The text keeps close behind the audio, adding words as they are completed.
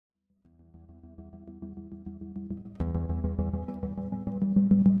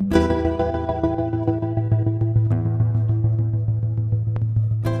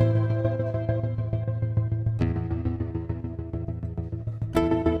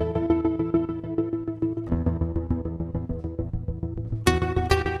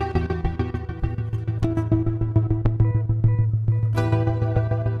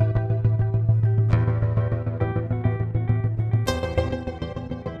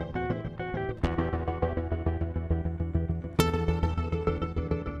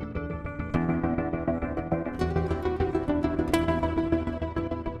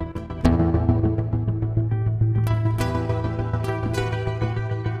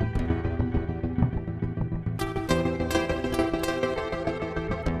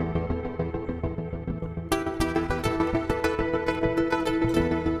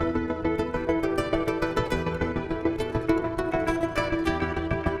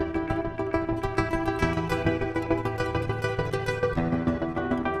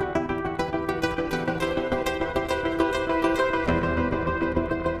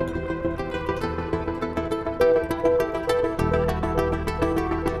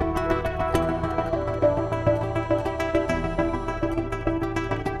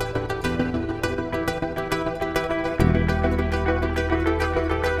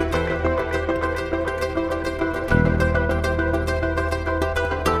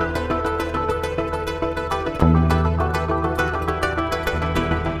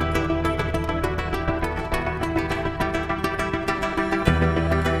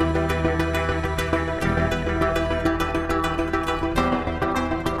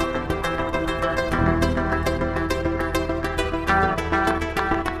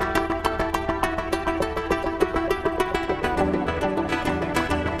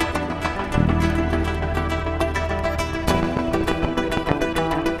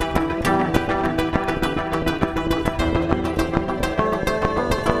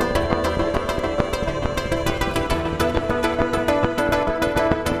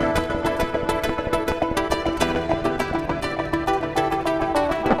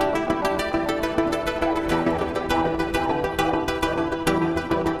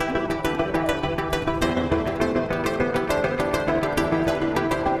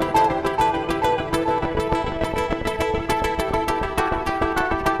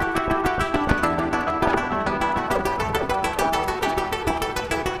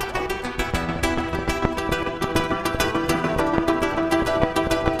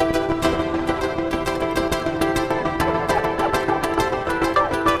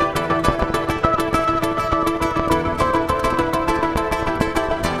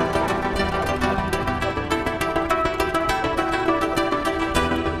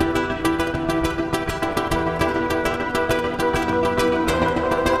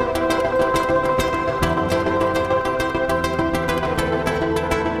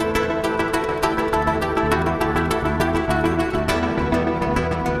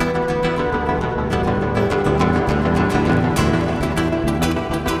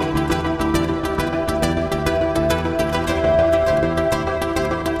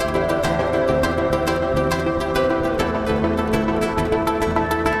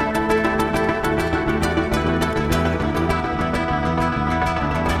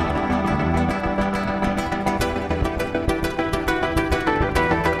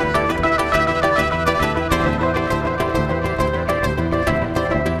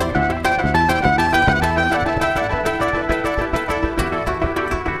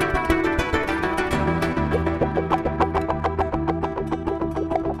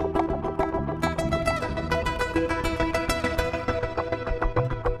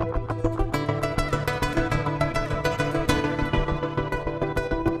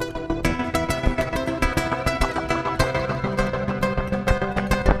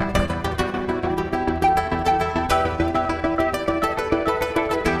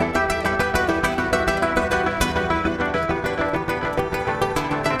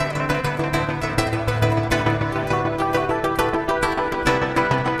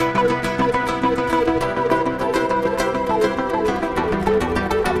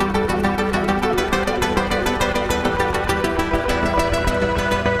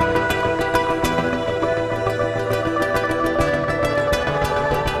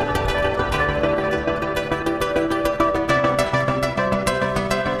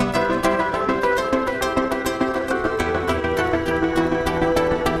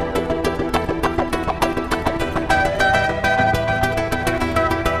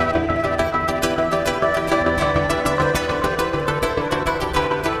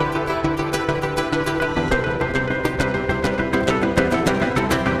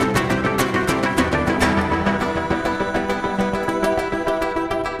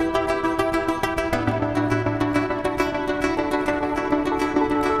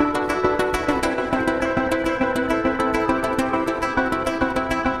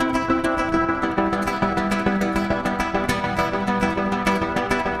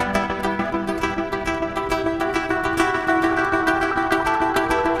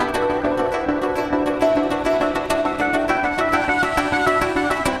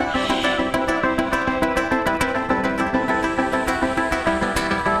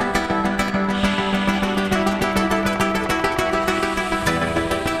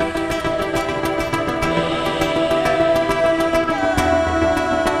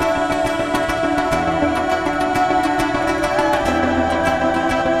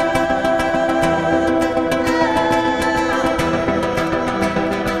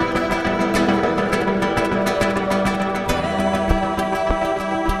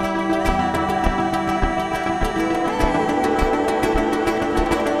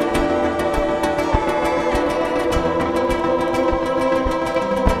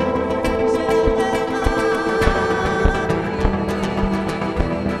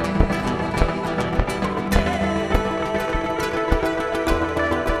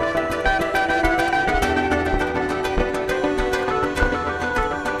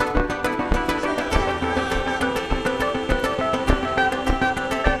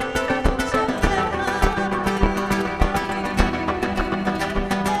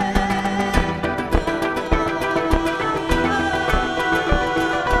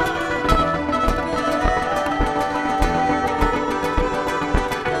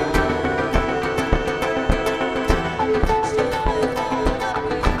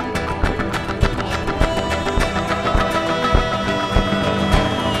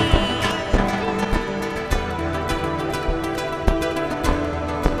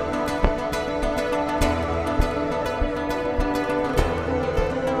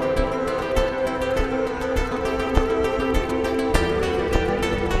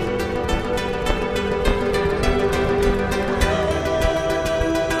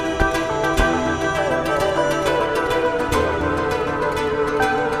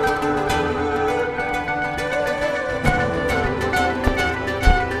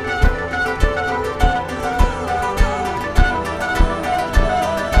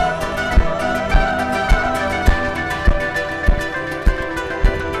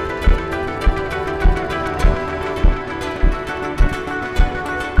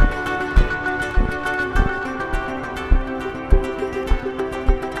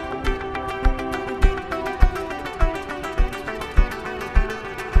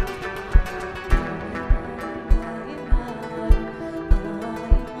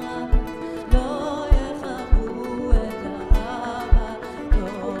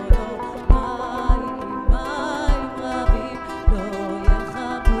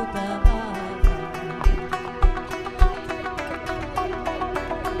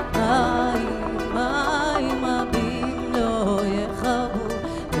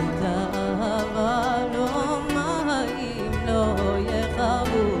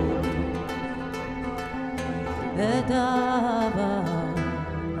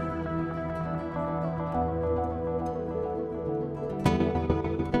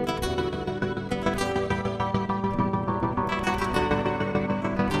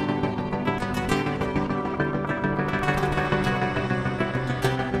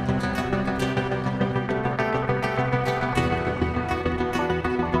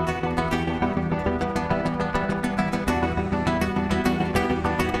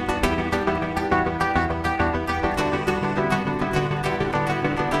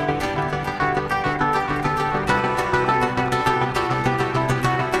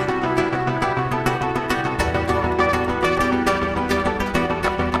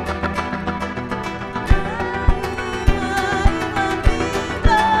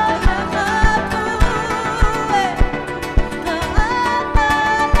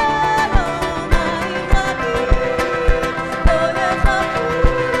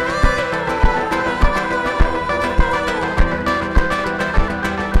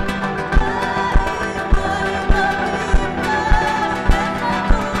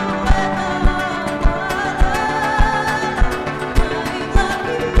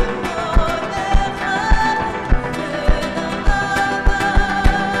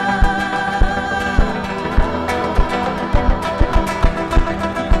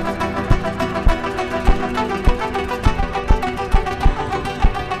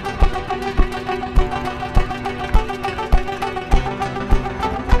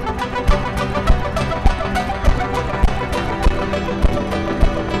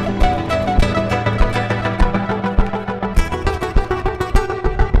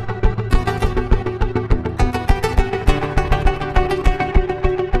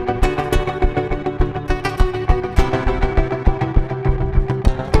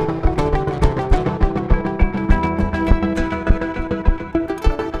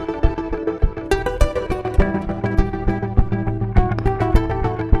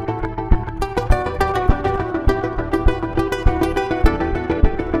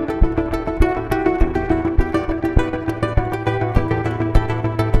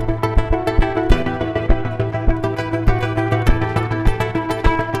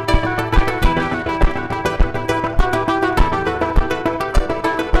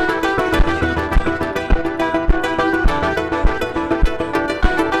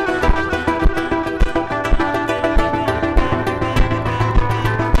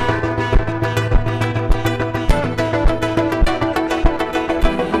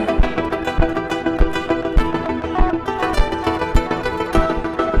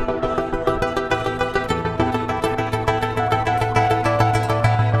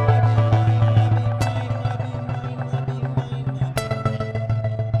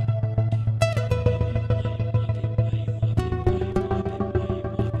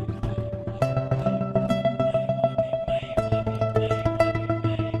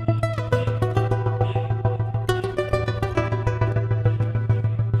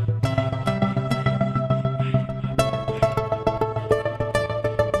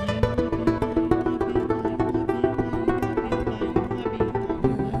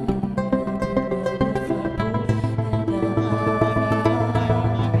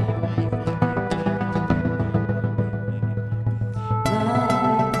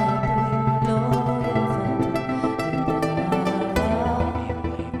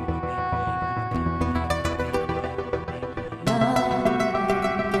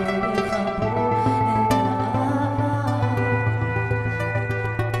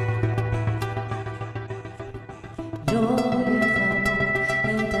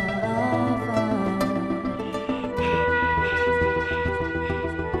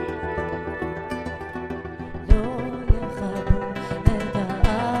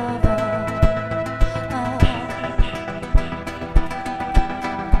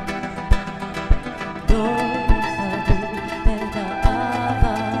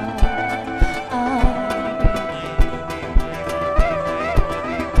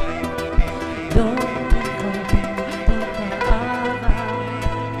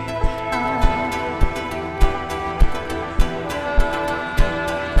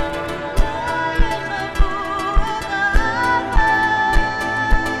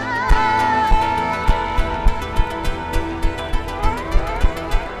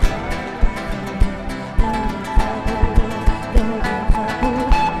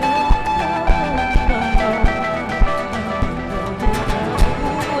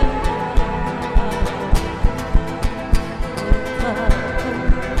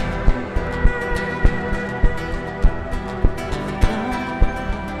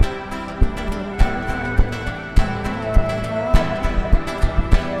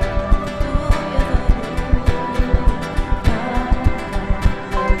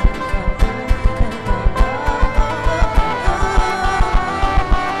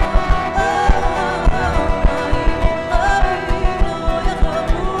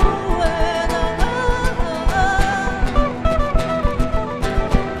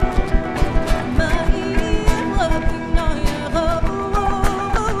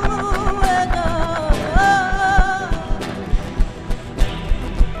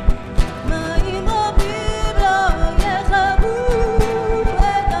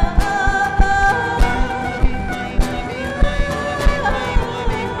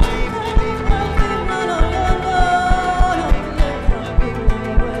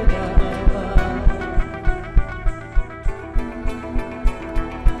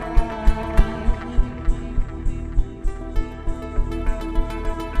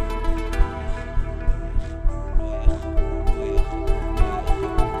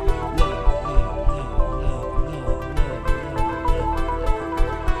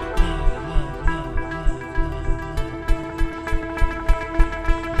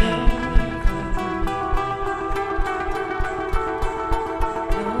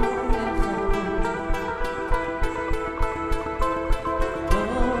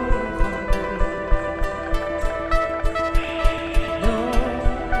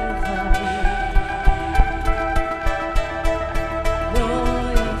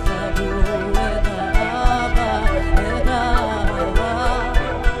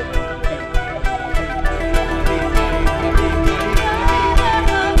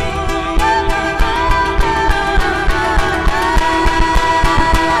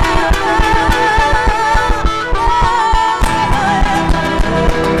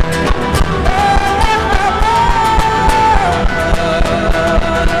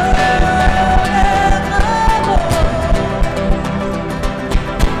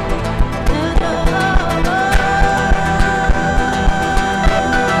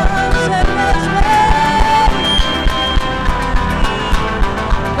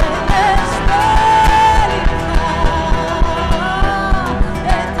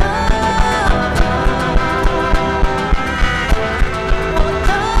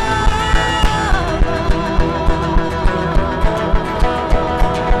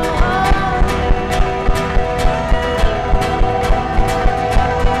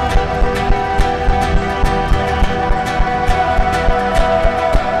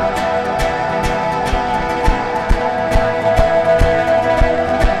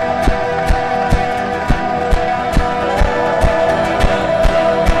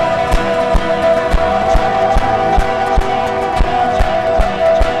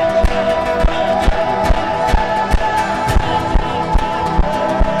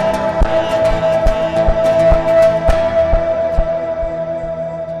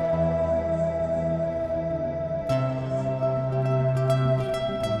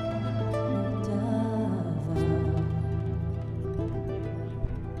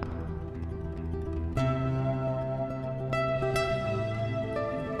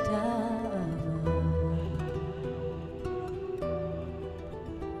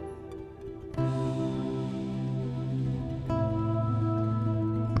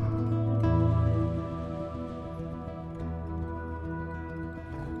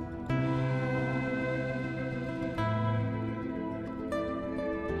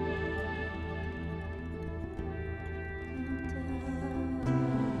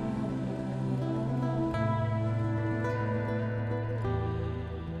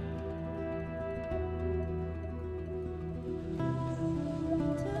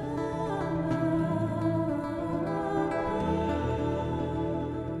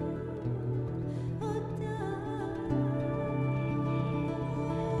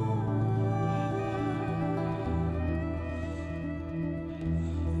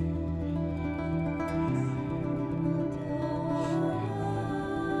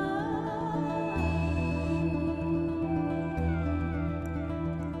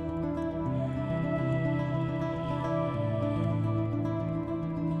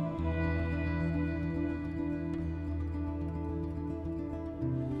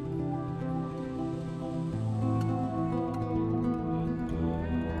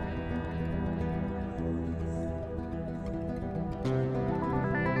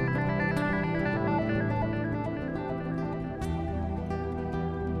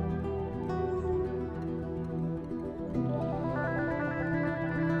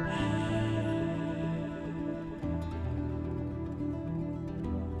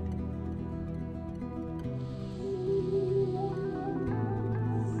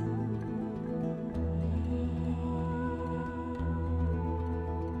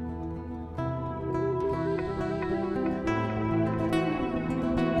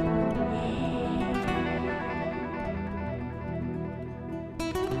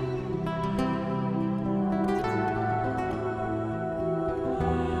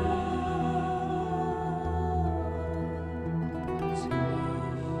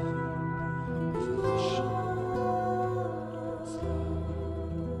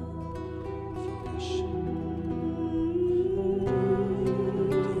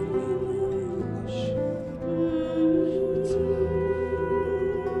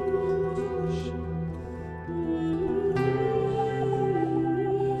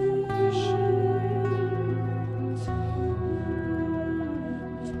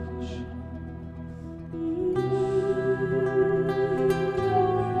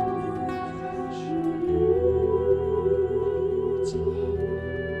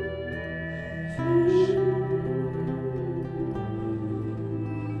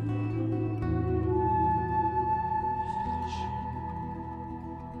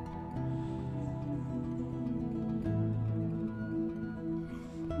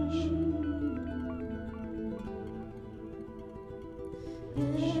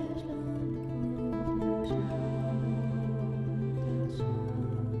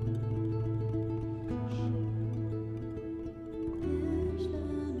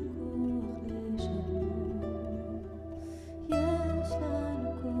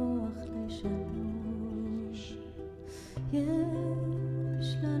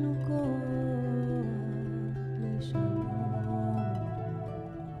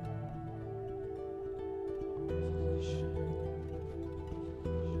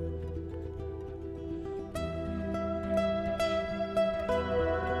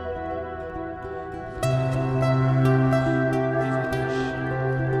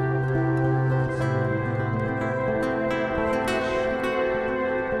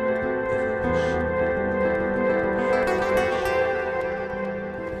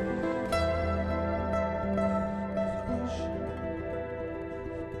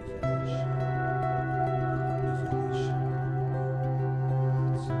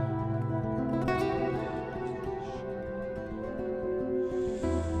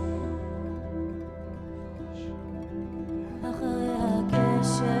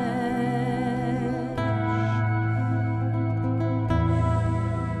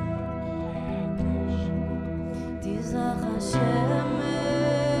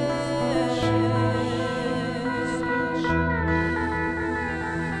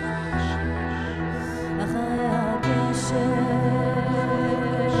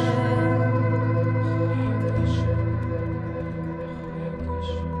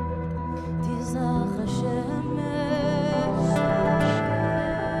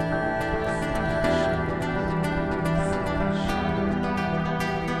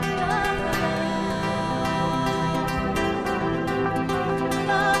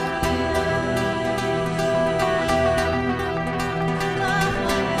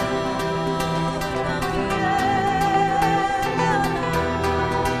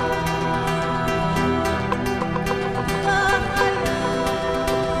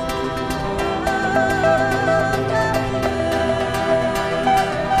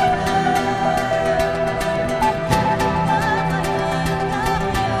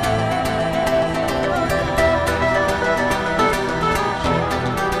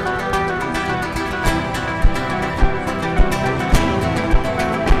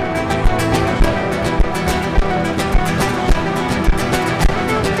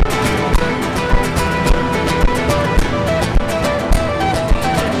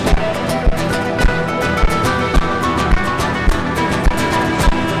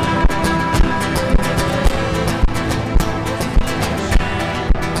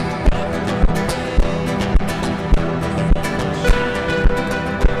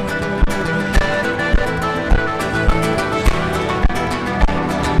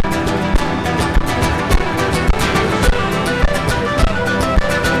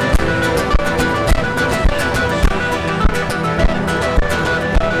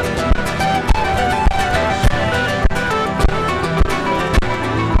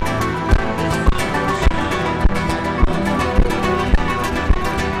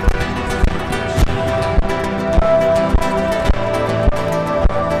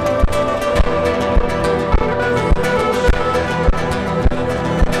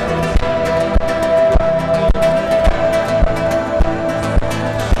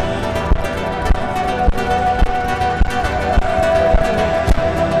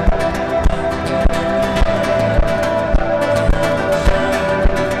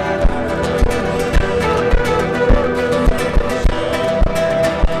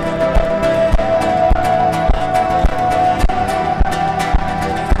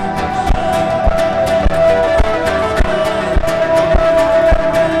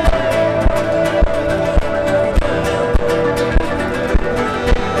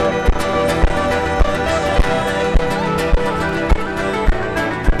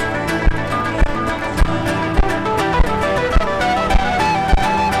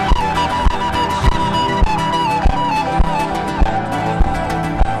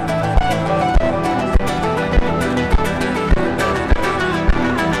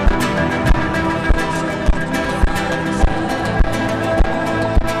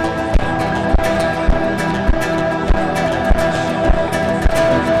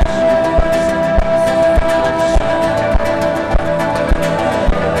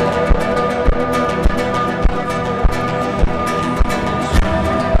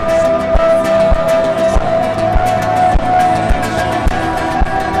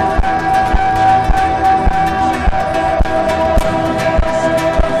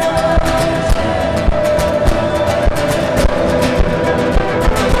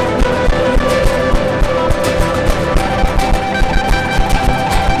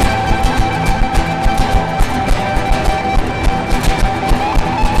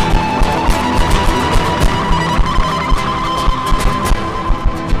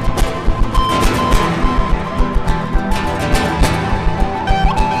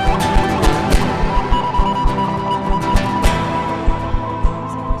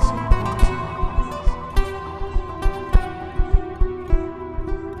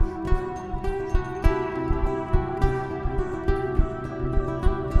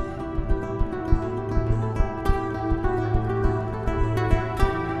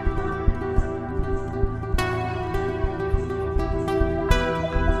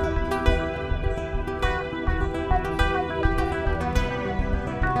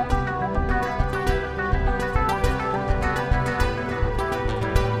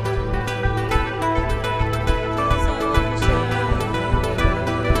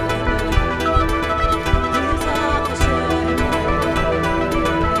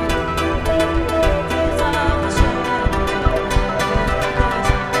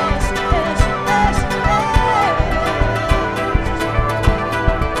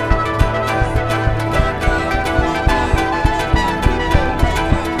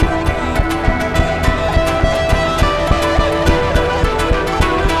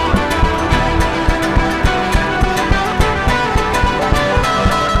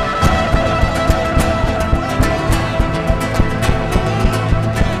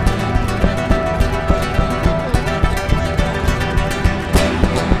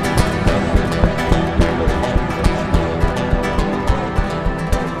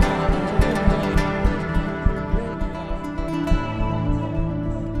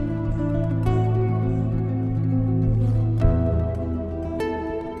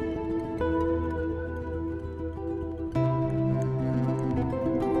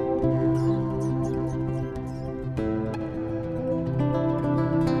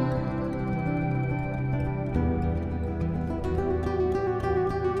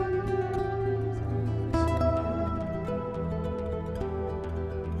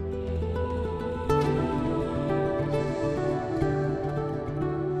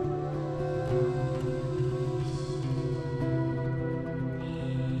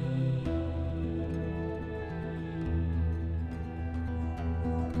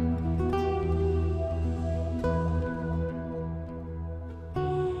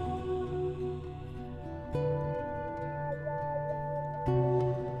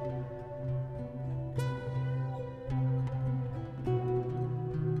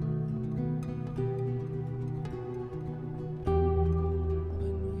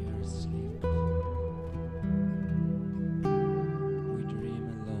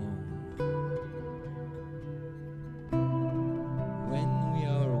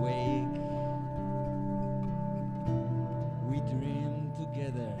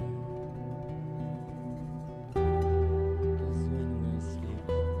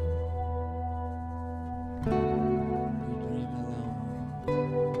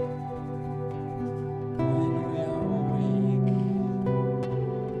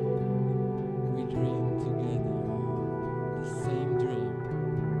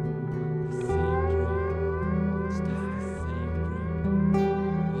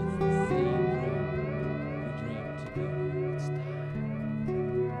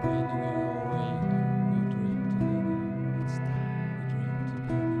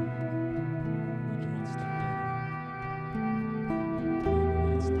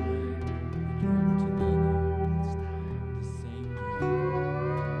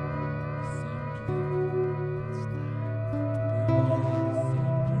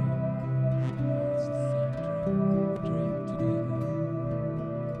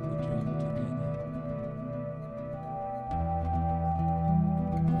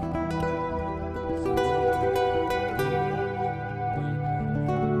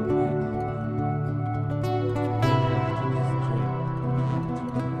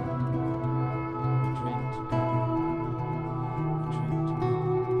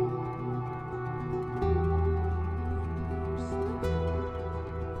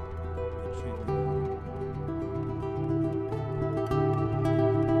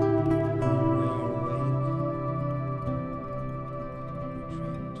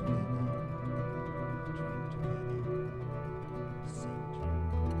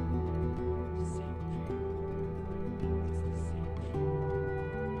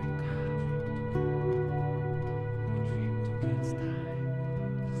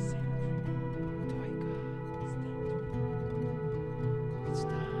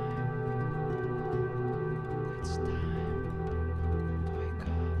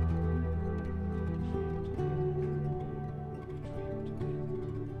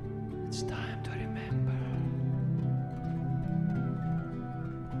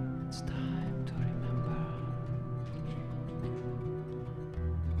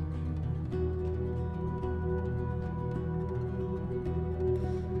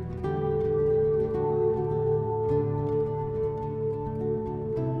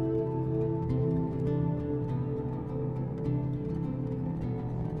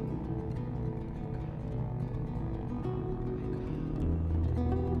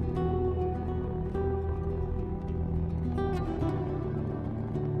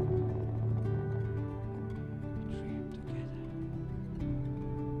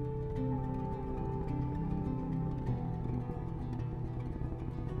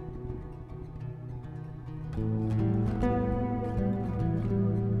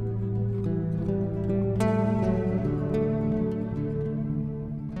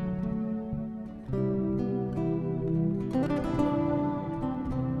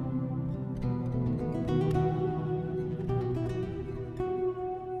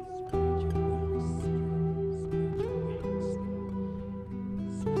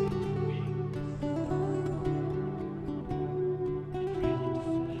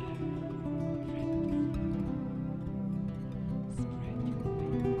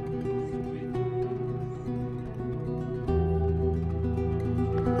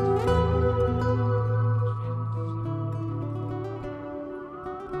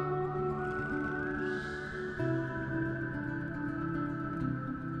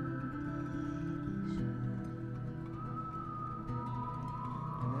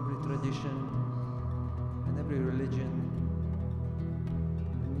tradition, in every religion,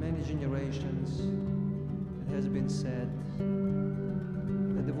 in many generations, it has been said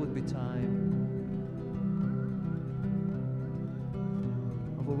that there would be time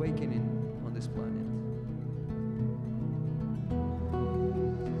of awakening on this planet.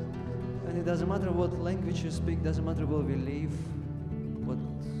 And it doesn't matter what language you speak, doesn't matter where we live, what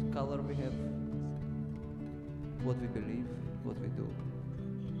color we have, what we believe, what we do.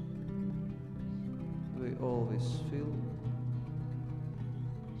 We always feel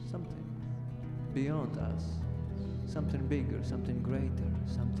something beyond us, something bigger, something greater,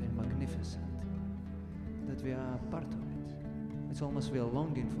 something magnificent, that we are part of it. It's almost we are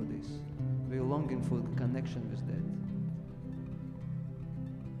longing for this. We are longing for the connection with that.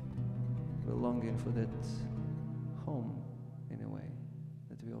 We're longing for that home, in a way,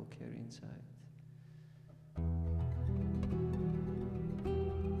 that we all carry inside.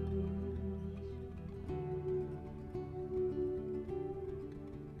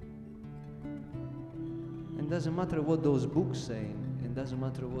 And it doesn't matter what those books saying, it doesn't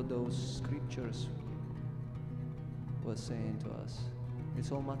matter what those scriptures were saying to us.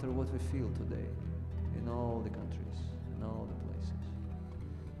 It's all matter what we feel today, in all the countries, in all the places.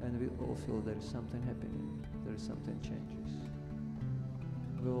 And we all feel there is something happening, there is something changes.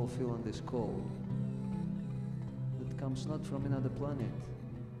 We all feel on this call that comes not from another planet,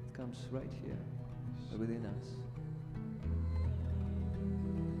 it comes right here, within us.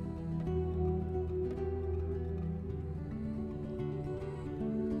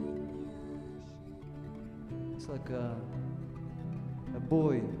 It's like a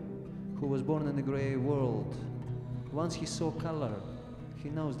boy who was born in a gray world. Once he saw color, he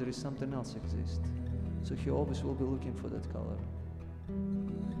knows there is something else exists. So he always will be looking for that color.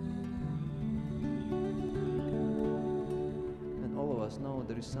 And all of us know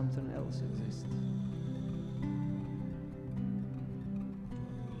there is something else exists.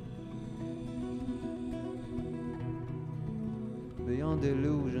 Beyond the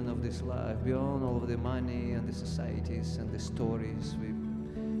illusion of this life, beyond all of the money and the societies and the stories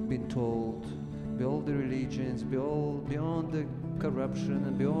we've been told, beyond the religions, beyond the corruption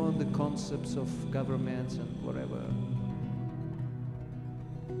and beyond the concepts of governments and whatever.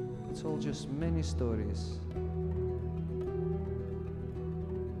 It's all just many stories.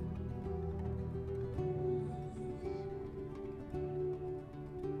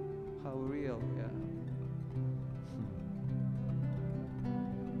 How real, yeah.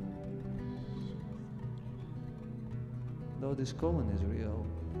 Though this calling is real,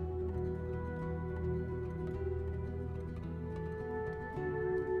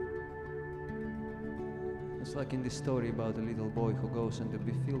 it's like in this story about the little boy who goes into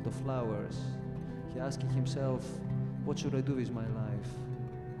the field of flowers. He asking himself, what should I do with my life?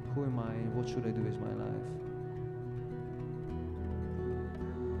 Who am I and what should I do with my life?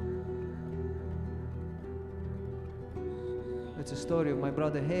 It's a story of my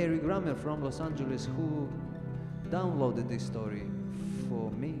brother Harry Grammer from Los Angeles who downloaded this story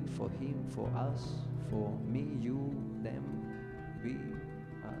for me, for him, for us, for me, you, them, we,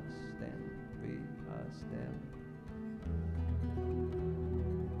 us, them, we, us, them.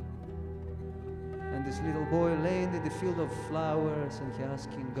 And this little boy laying in the field of flowers and he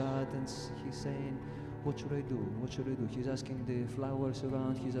asking God and he's saying, what should I do? What should I do? He's asking the flowers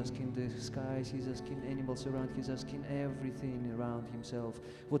around, he's asking the skies, he's asking animals around, he's asking everything around himself.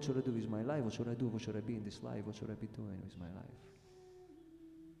 What should I do with my life? What should I do? What should I be in this life? What should I be doing with my life?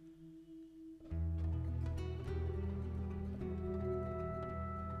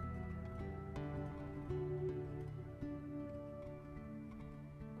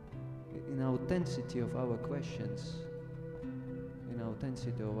 In authenticity of our questions, in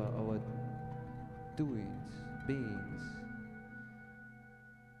authenticity of our doings, beings,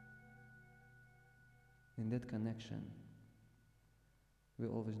 in that connection, we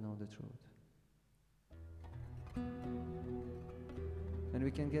always know the truth. And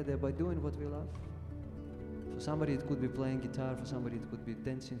we can get there by doing what we love. For somebody it could be playing guitar, for somebody it could be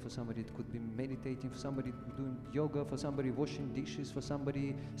dancing, for somebody it could be meditating, for somebody doing yoga, for somebody washing dishes, for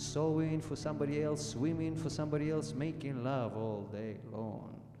somebody sewing, for somebody else swimming, for somebody else making love all day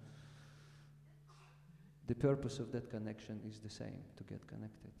long. The purpose of that connection is the same, to get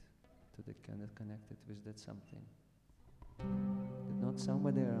connected, to get connected with that something. Not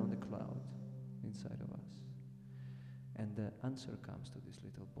somewhere there on the cloud inside of us. And the answer comes to this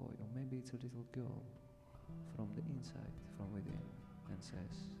little boy, or maybe it's a little girl, from the inside, from within, and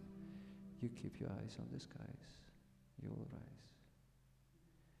says, you keep your eyes on the skies, you will rise.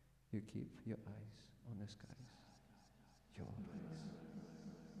 You keep your eyes on the skies, you will rise.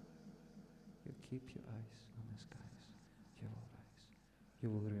 keep your eyes on the skies. You will rise. You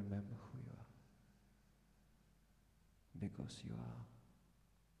will remember who you are. Because you are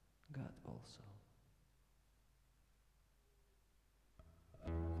God also.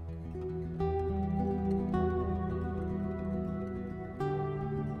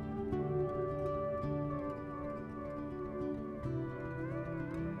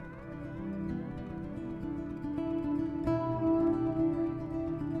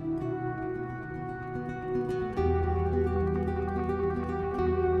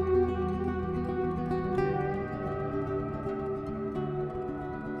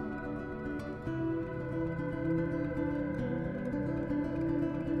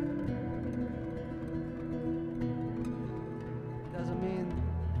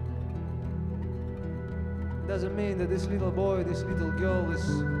 Doesn't mean that this little boy, this little girl is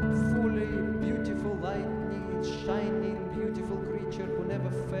fully beautiful, lightning, shining, beautiful creature who never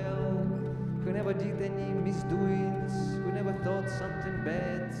fell, who never did any misdoings, who never thought something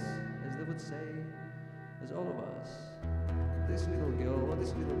bad, as they would say, as all of us. This little girl or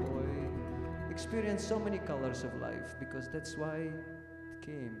this little boy experienced so many colors of life because that's why it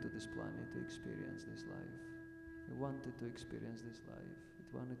came to this planet, to experience this life. It wanted to experience this life.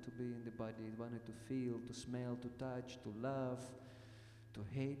 It wanted to be in the body. It wanted to feel, to smell, to touch, to love, to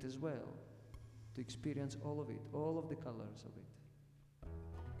hate as well. To experience all of it, all of the colors of it.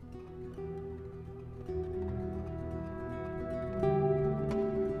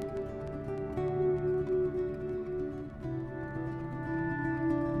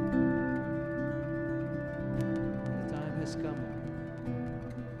 The time has come.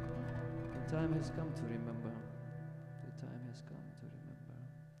 The time has come to remember. The time has come to remember.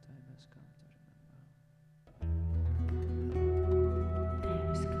 Time has come to remember. Time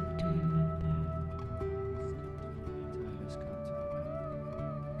has come to remember. Time has come to remember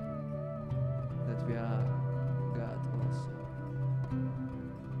that we are God also.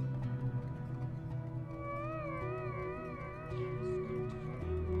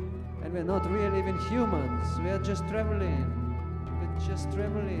 And we're not really even humans. We are just traveling. We're just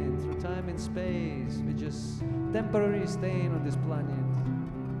traveling through time and space. We're just temporarily staying on this planet.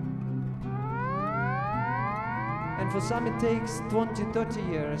 And for some it takes 20, 30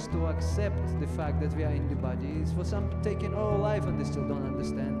 years to accept the fact that we are in the body. It's for some taking all life and they still don't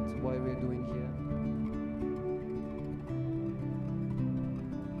understand why we're doing here.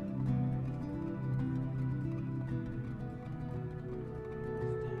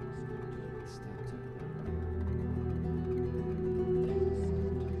 It's time to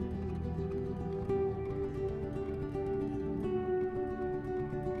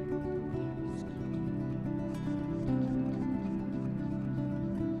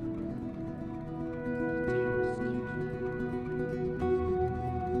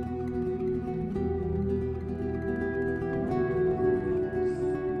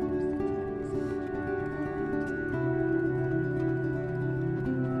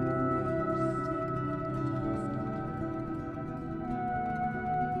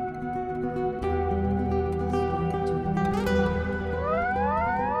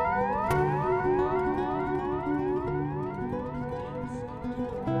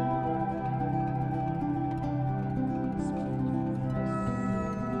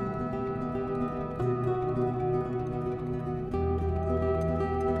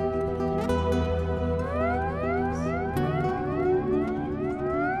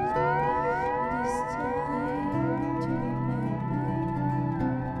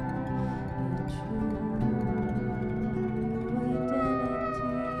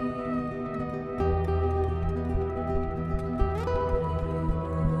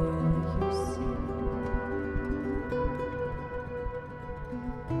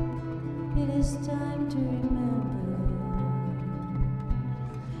It's time to remember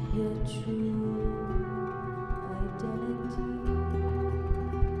your true identity.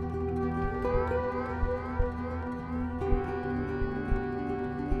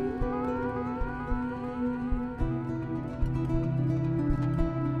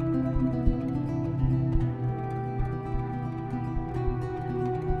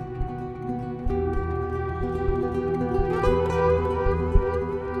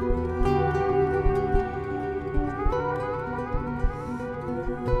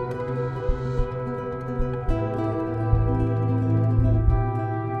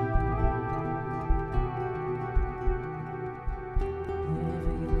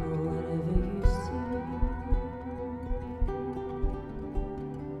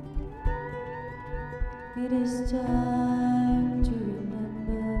 It is time to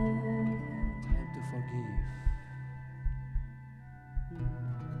remember. Time to forgive.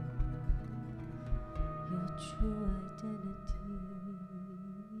 true identity.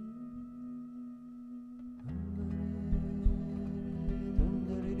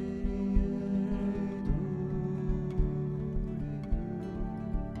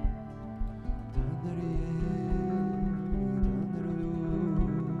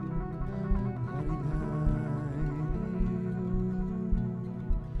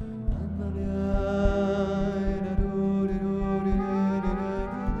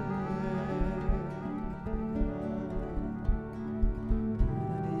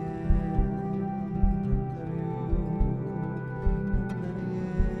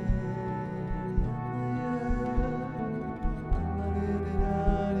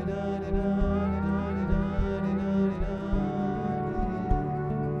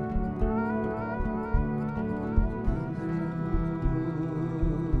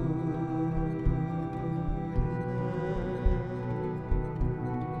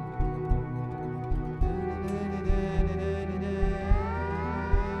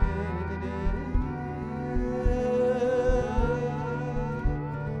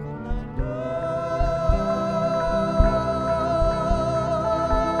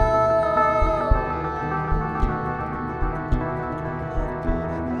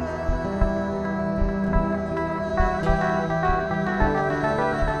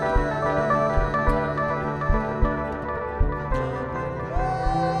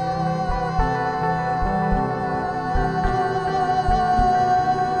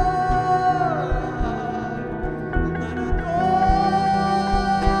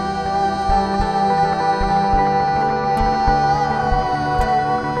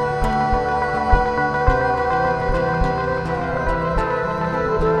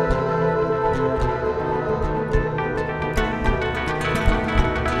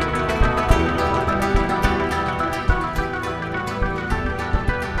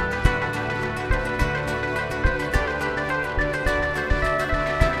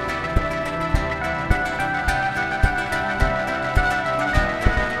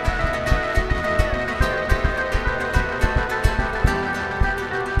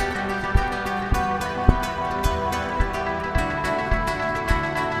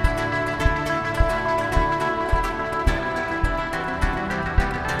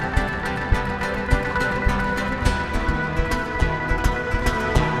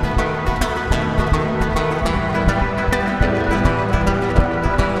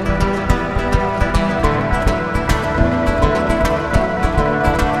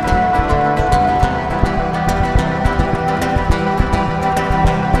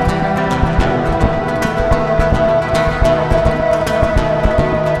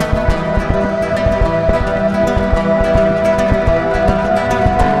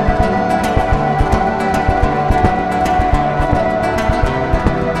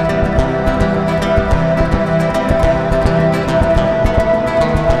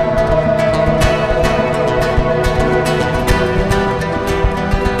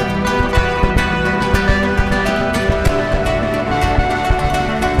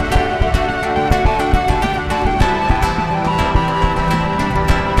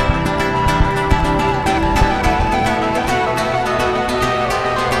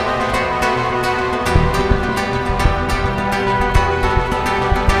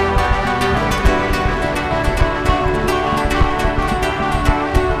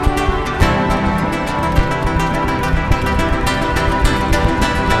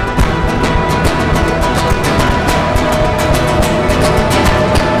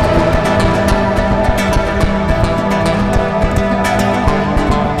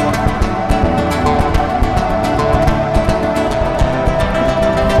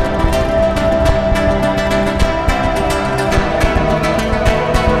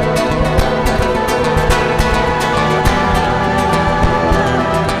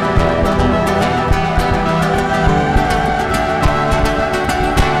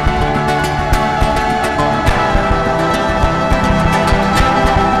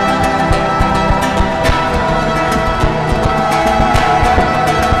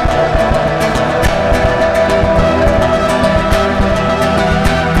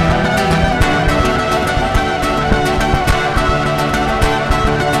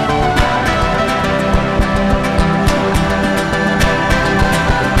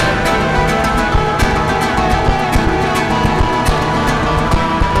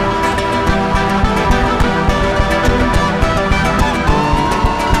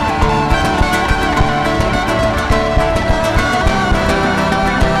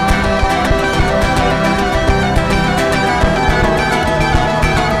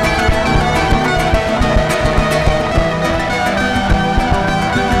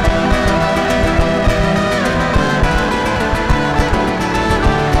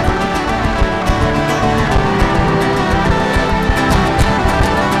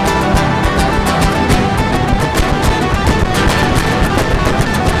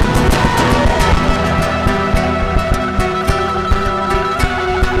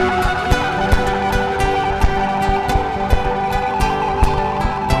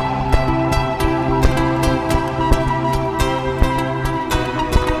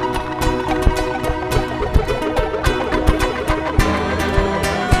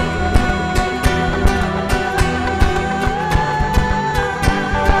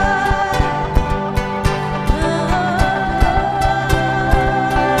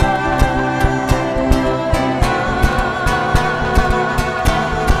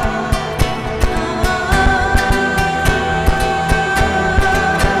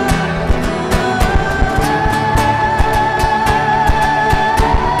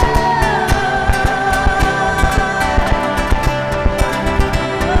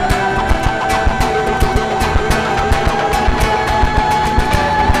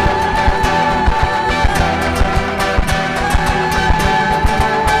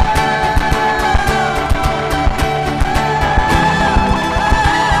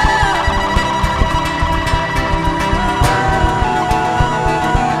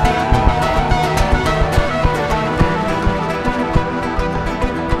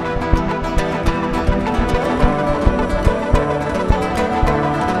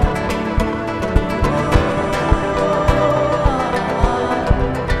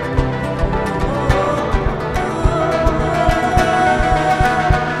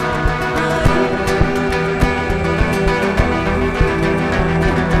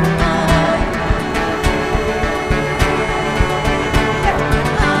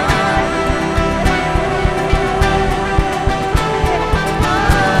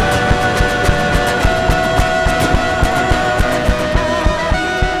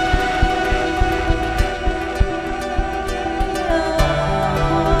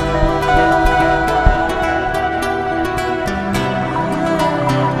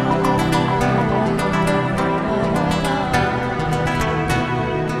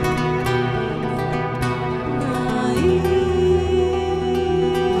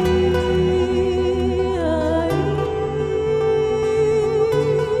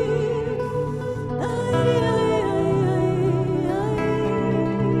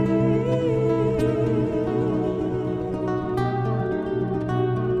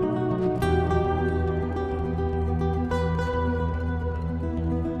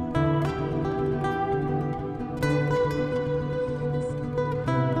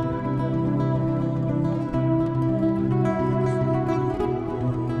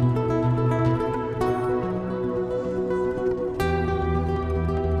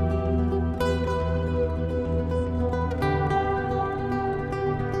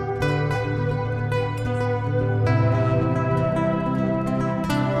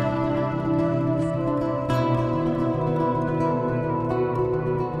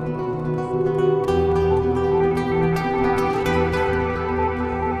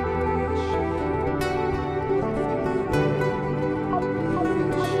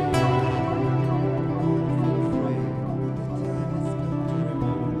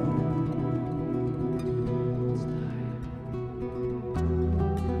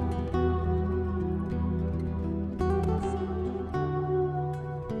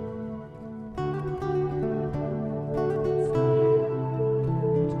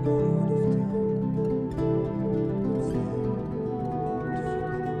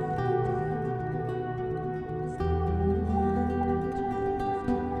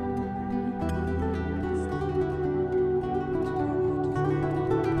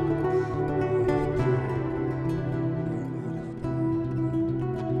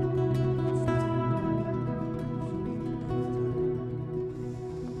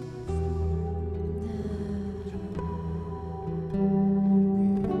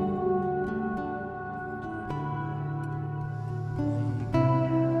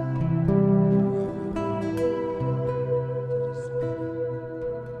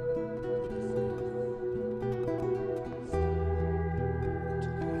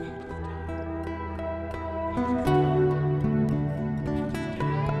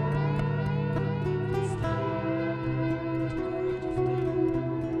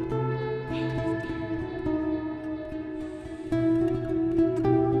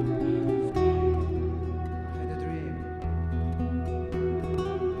 had a dream.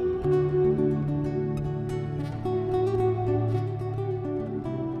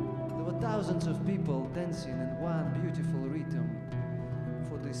 There were thousands of people dancing in one beautiful rhythm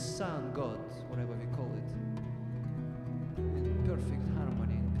for the sun god, whatever we call it, in perfect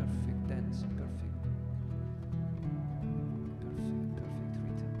harmony, in perfect dance, in perfect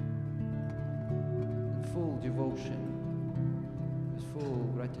rhythm, in full devotion, with full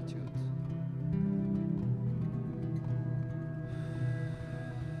gratitude.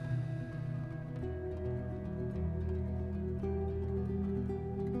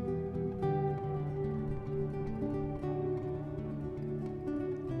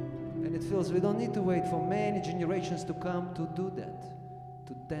 And it feels we don't need to wait for many generations to come to do that,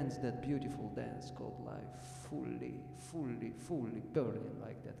 to dance that beautiful dance called life, fully, fully, fully burning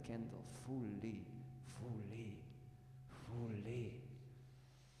like that candle, fully, fully, fully.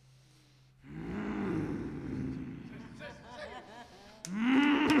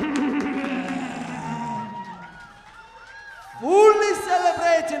 Fully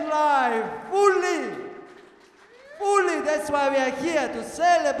celebrating life, fully. Fully, that's why we are here, to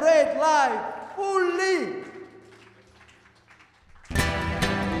celebrate life fully.